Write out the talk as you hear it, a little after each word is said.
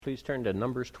Please turn to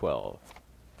Numbers 12.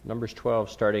 Numbers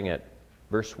 12, starting at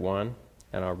verse 1,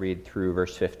 and I'll read through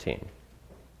verse 15.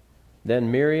 Then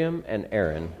Miriam and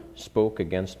Aaron spoke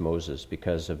against Moses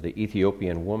because of the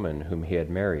Ethiopian woman whom he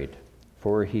had married,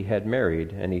 for he had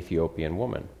married an Ethiopian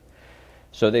woman.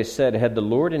 So they said, "Had the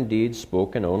Lord indeed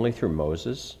spoken only through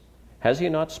Moses? Has he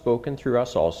not spoken through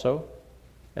us also?"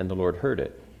 And the Lord heard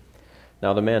it.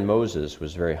 Now the man Moses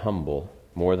was very humble,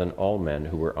 more than all men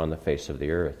who were on the face of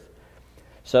the earth.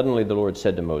 Suddenly the Lord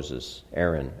said to Moses,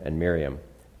 Aaron, and Miriam,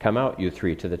 "Come out, you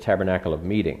three, to the tabernacle of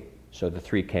meeting." So the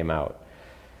three came out.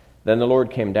 Then the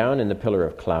Lord came down in the pillar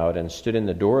of cloud and stood in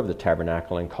the door of the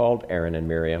tabernacle and called Aaron and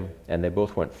Miriam, and they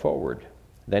both went forward.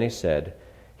 Then he said,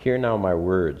 "Hear now my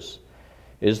words.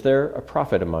 Is there a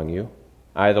prophet among you?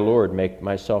 I, the Lord, make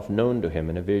myself known to him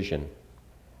in a vision.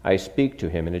 I speak to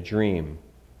him in a dream.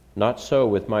 Not so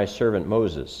with my servant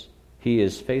Moses. He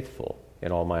is faithful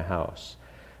in all my house.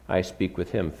 I speak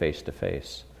with him face to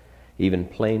face, even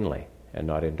plainly, and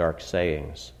not in dark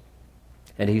sayings.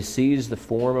 And he sees the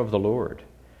form of the Lord.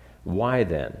 Why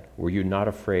then were you not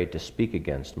afraid to speak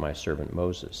against my servant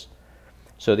Moses?"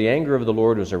 So the anger of the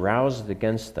Lord was aroused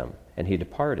against them, and he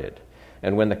departed.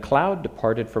 And when the cloud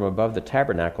departed from above the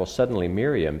tabernacle, suddenly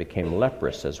Miriam became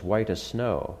leprous, as white as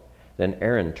snow. Then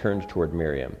Aaron turned toward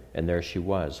Miriam, and there she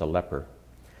was, a leper.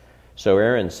 So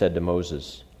Aaron said to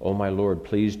Moses, "O my Lord,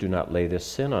 please do not lay this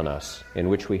sin on us, in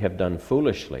which we have done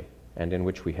foolishly, and in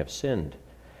which we have sinned.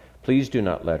 Please do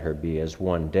not let her be as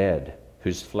one dead,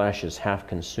 whose flesh is half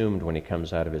consumed when he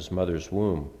comes out of his mother's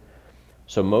womb."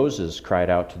 So Moses cried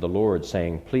out to the Lord,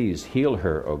 saying, "Please heal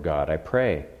her, O God, I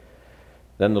pray."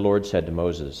 Then the Lord said to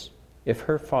Moses, "If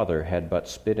her father had but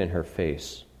spit in her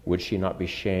face, would she not be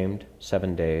shamed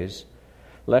 7 days?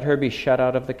 Let her be shut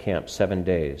out of the camp 7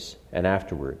 days, and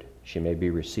afterward she may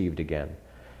be received again."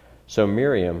 So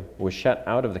Miriam was shut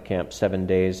out of the camp 7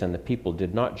 days, and the people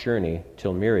did not journey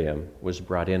till Miriam was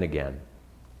brought in again.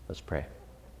 Let's pray.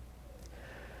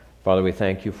 Father, we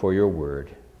thank you for your word.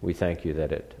 We thank you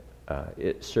that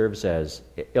it serves as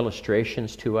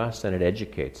illustrations to us, and it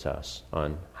educates us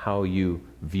on how you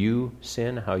view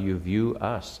sin, how you view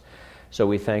us. So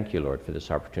we thank you, Lord, for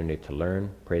this opportunity to learn.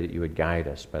 Pray that you would guide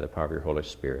us by the power of your Holy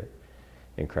Spirit.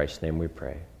 In Christ's name we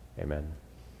pray. Amen.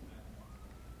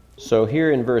 So here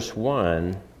in verse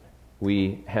 1,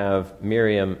 we have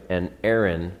Miriam and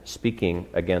Aaron speaking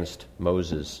against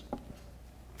Moses.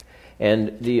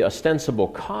 And the ostensible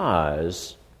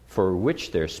cause for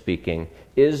which they're speaking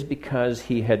is because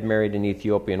he had married an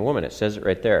Ethiopian woman. It says it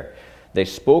right there. They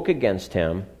spoke against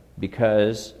him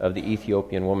because of the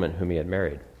Ethiopian woman whom he had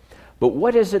married. But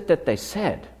what is it that they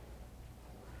said?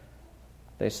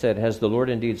 They said, "Has the Lord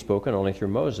indeed spoken only through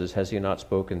Moses? Has he not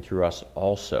spoken through us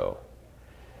also?"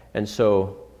 And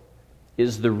so,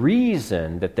 is the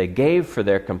reason that they gave for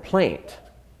their complaint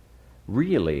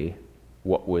really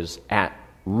what was at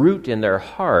root in their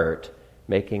heart,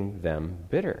 making them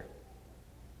bitter?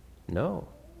 No,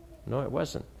 it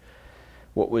wasn't.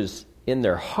 What was in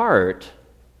their heart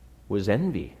was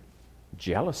envy,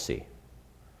 jealousy.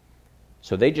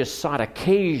 So they just sought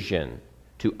occasion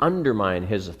to undermine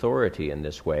his authority in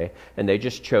this way, and they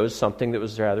just chose something that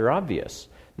was rather obvious,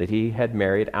 that he had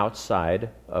married outside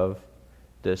of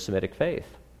the Semitic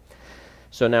faith.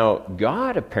 So now,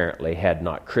 God apparently had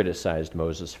not criticized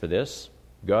Moses for this.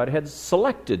 God had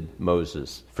selected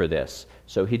Moses for this.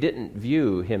 So he didn't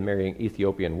view him marrying an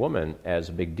Ethiopian woman as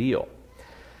a big deal.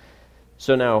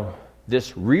 So now,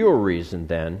 this real reason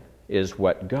then is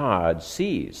what God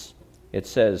sees. It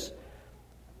says,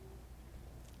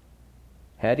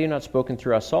 "Had he not spoken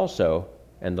through us also,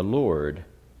 and the Lord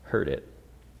heard it."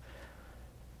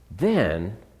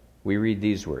 Then we read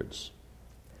these words.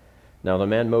 "Now the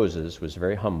man Moses was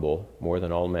very humble, more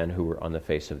than all men who were on the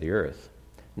face of the earth."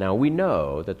 Now we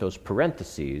know that those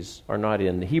parentheses are not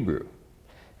in the Hebrew.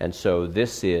 And so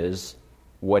this is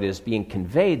what is being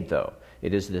conveyed, though.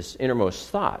 It is this innermost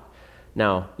thought.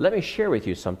 Now, let me share with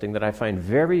you something that I find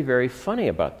very, very funny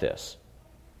about this.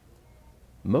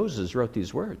 Moses wrote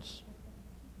these words.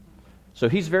 So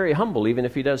he's very humble, even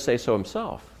if he does say so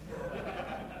himself.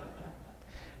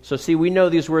 So see, we know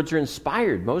these words are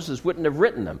inspired. Moses wouldn't have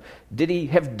written them. Did he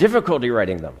have difficulty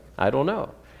writing them? I don't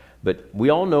know. But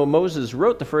we all know Moses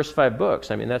wrote the first 5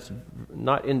 books. I mean, that's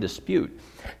not in dispute.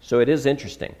 So it is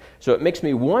interesting. So it makes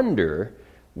me wonder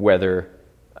whether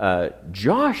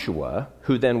Joshua,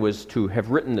 who then was to have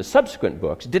written the subsequent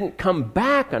books, didn't come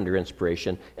back under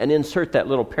inspiration and insert that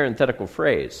little parenthetical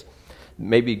phrase.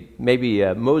 Maybe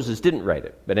Moses didn't write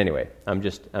it, but anyway, I'm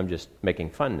just making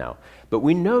fun now. But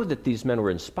we know that these men were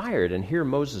inspired, and here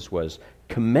Moses was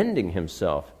commending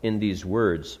himself in these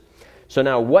words. So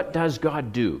now what does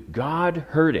God do? God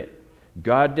heard it.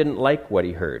 God didn't like what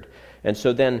he heard. And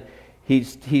so then he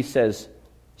says,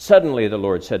 suddenly the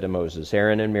Lord said to Moses,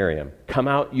 Aaron and Miriam, come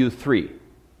out you three.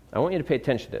 I want you to pay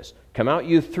attention to this. Come out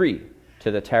you three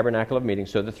to the tabernacle of meeting.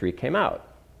 So the three came out.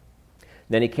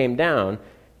 Then he came down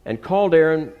and called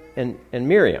Aaron and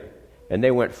Miriam, and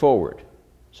they went forward.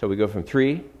 So we go from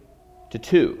 3 to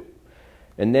 2.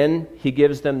 And then he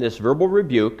gives them this verbal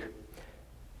rebuke.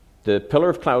 The pillar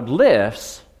of cloud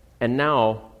lifts, and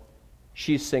now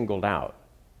she's singled out.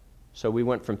 So we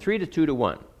went from 3 to 2 to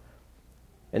 1.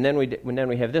 And then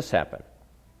we have this happen.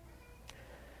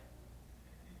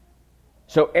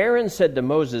 So Aaron said to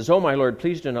Moses, "Oh, my Lord,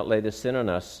 please do not lay this sin on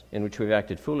us in which we've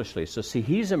acted foolishly." So see,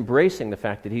 he's embracing the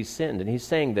fact that he's sinned, and he's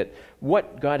saying that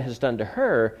what God has done to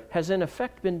her has in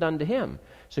effect been done to him.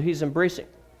 So he's embracing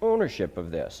ownership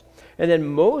of this. And then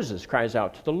Moses cries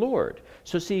out to the Lord.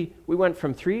 So see, we went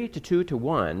from 3 to 2 to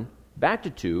 1, back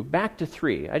to 2, back to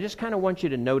 3. I just kind of want you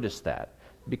to notice that,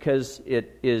 because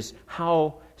it is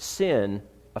how sin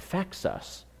affects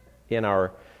us in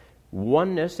our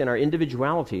oneness, in our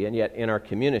individuality, and yet in our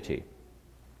community.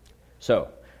 So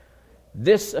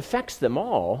this affects them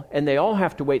all, and they all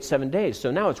have to wait 7 days. So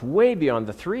now it's way beyond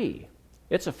the 3.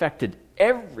 It's affected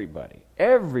everybody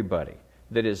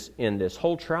that is in this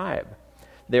whole tribe.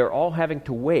 They're all having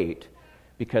to wait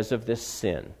because of this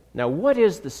sin. Now, what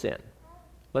is the sin?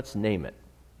 Let's name it.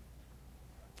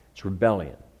 It's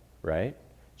rebellion, right?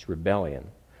 It's rebellion.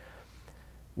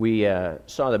 We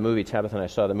saw the movie, Tabitha and I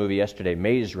saw the movie yesterday,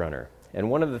 Maze Runner. And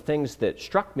one of the things that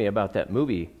struck me about that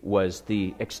movie was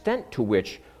the extent to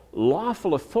which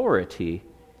lawful authority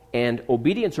and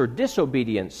obedience or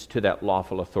disobedience to that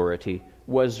lawful authority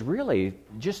was really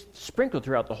just sprinkled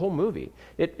throughout the whole movie.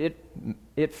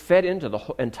 It fed into the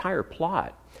whole, entire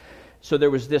plot. So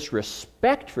there was this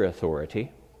respect for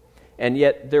authority, and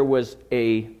yet there was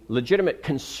a legitimate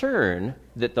concern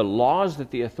that the laws that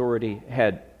the authority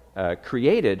had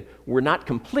created were not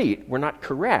complete, were not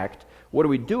correct. What do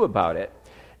we do about it?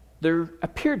 There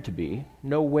appeared to be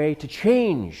no way to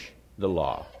change the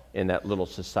law in that little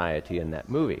society in that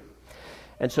movie.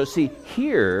 And so see,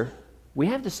 here we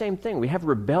have the same thing. We have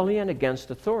rebellion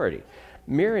against authority.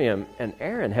 Miriam and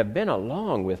Aaron have been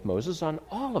along with Moses on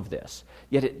all of this,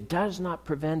 yet it does not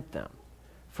prevent them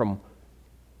from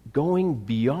going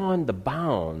beyond the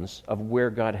bounds of where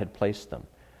God had placed them.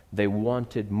 They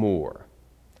wanted more.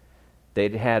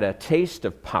 They'd had a taste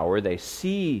of power. They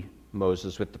see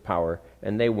Moses with the power,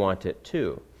 and they want it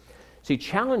too. See,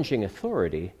 challenging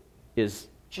authority is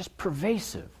just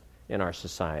pervasive in our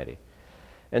society.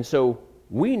 And so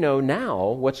we know now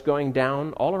what's going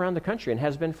down all around the country, and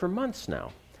has been for months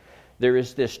now. There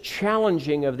is this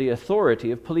challenging of the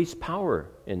authority of police power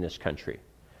in this country.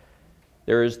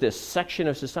 There is this section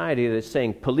of society that's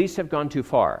saying police have gone too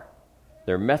far.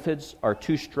 Their methods are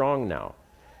too strong now.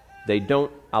 They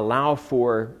don't allow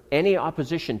for any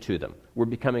opposition to them. We're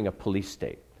becoming a police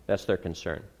state. That's their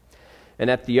concern. And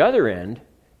at the other end,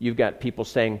 you've got people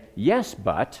saying, yes,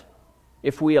 but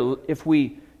if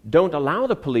we don't allow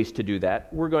the police to do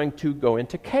that, we're going to go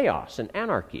into chaos and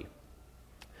anarchy.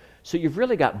 So you've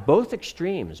really got both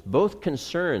extremes, both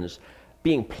concerns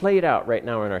being played out right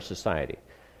now in our society.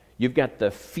 You've got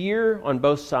the fear on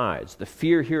both sides, the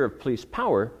fear here of police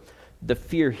power, the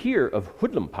fear here of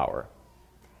hoodlum power.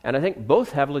 And I think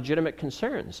both have legitimate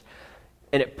concerns.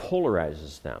 And it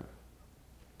polarizes them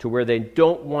to where they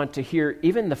don't want to hear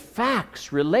even the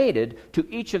facts related to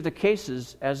each of the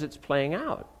cases as it's playing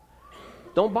out.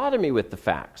 Don't bother me with the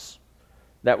facts.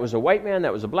 That was a white man,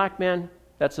 that was a black man.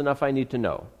 That's enough I need to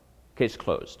know. Case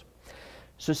closed.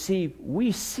 So see,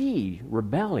 we see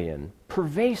rebellion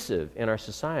pervasive in our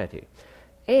society.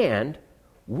 And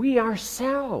we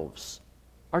ourselves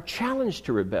are challenged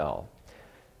to rebel.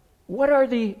 What are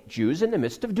the Jews in the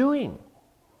midst of doing?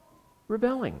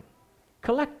 Rebelling.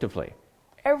 Collectively.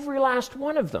 Every last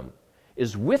one of them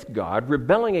is with God,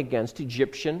 rebelling against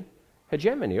Egyptian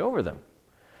hegemony over them.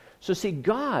 So see,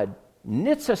 God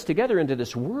knits us together into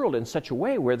this world in such a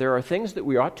way where there are things that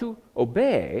we ought to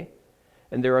obey,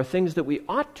 and there are things that we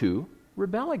ought to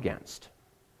rebel against.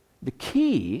 The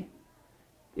key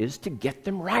is to get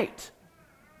them right.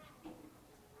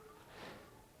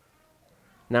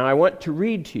 Now, I want to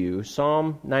read to you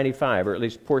Psalm 95, or at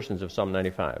least portions of Psalm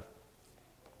 95.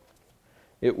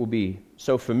 It will be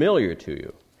so familiar to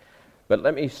you. But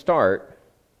let me start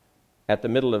at the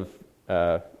middle of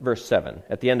verse 7,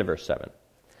 at the end of verse 7.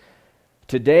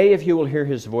 Today, if you will hear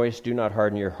his voice, do not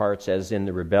harden your hearts as in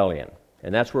the rebellion.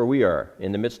 And that's where we are,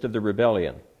 in the midst of the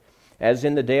rebellion. As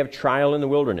in the day of trial in the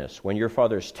wilderness, when your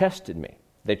fathers tested me.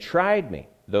 They tried me,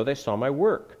 though they saw my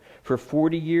work. For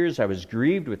 40 years I was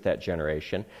grieved with that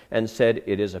generation, and said,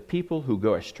 it is a people who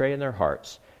go astray in their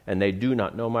hearts, and they do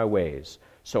not know my ways.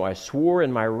 So I swore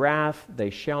in my wrath, they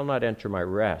shall not enter my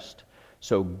rest.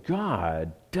 So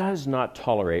God does not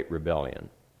tolerate rebellion.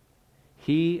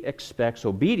 He expects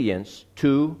obedience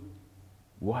to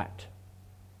what?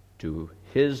 To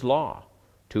his law,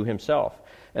 to himself.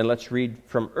 And let's read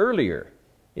from earlier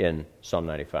in Psalm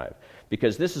 95,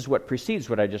 because this is what precedes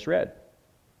what I just read.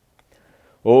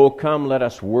 Oh, come, let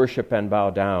us worship and bow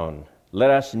down. Let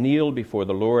us kneel before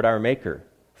the Lord our Maker,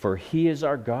 for he is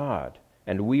our God,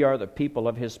 and we are the people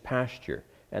of his pasture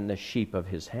and the sheep of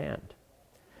his hand.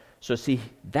 So see,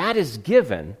 that is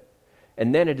given,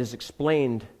 and then it is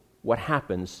explained what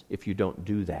happens if you don't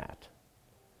do that.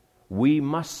 We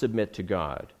must submit to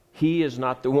God. He is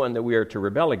not the one that we are to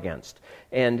rebel against.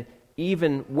 And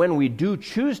even when we do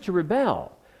choose to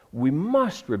rebel, we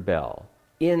must rebel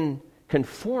in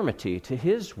conformity to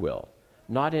his will,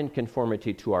 not in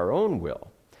conformity to our own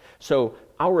will. So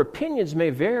our opinions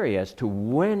may vary as to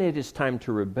when it is time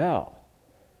to rebel,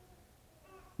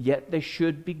 yet they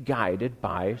should be guided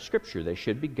by Scripture. They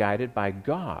should be guided by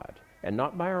God and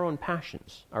not by our own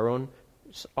passions, our own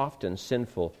often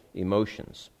sinful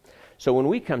emotions. So when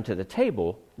we come to the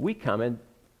table, we come and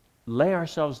lay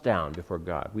ourselves down before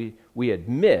God. We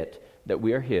admit that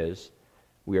we are his.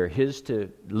 We are his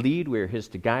to lead. We are his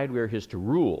to guide. We are his to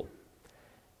rule.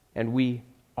 And we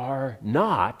are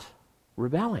not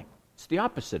rebelling. It's the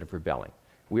opposite of rebelling.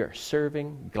 We are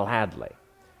serving gladly,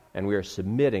 and we are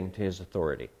submitting to his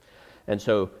authority. And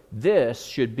so this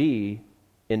should be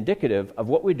indicative of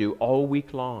what we do all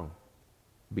week long.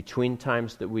 Between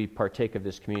times that we partake of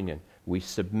this communion, we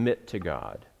submit to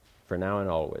God for now and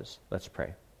always. Let's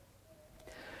pray.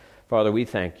 Father, we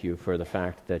thank you for the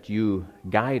fact that you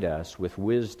guide us with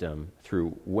wisdom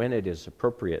through when it is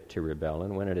appropriate to rebel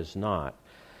and when it is not.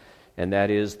 And that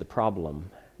is the problem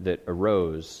that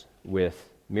arose with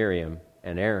Miriam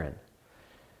and Aaron.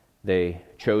 They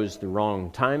chose the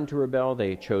wrong time to rebel.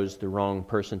 They chose the wrong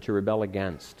person to rebel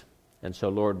against. And so,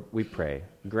 Lord, we pray,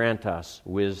 grant us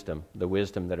wisdom, the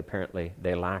wisdom that apparently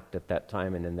they lacked at that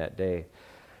time and in that day.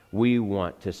 We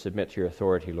want to submit to your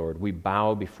authority, Lord. We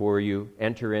bow before you,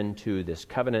 enter into this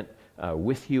covenant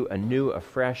with you anew,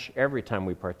 afresh, every time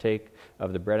we partake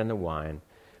of the bread and the wine.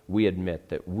 We admit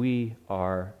that we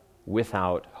are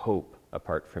without hope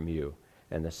apart from you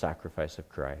and the sacrifice of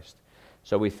Christ.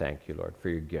 So we thank you, Lord, for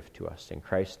your gift to us. In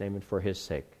Christ's name and for his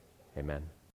sake, amen.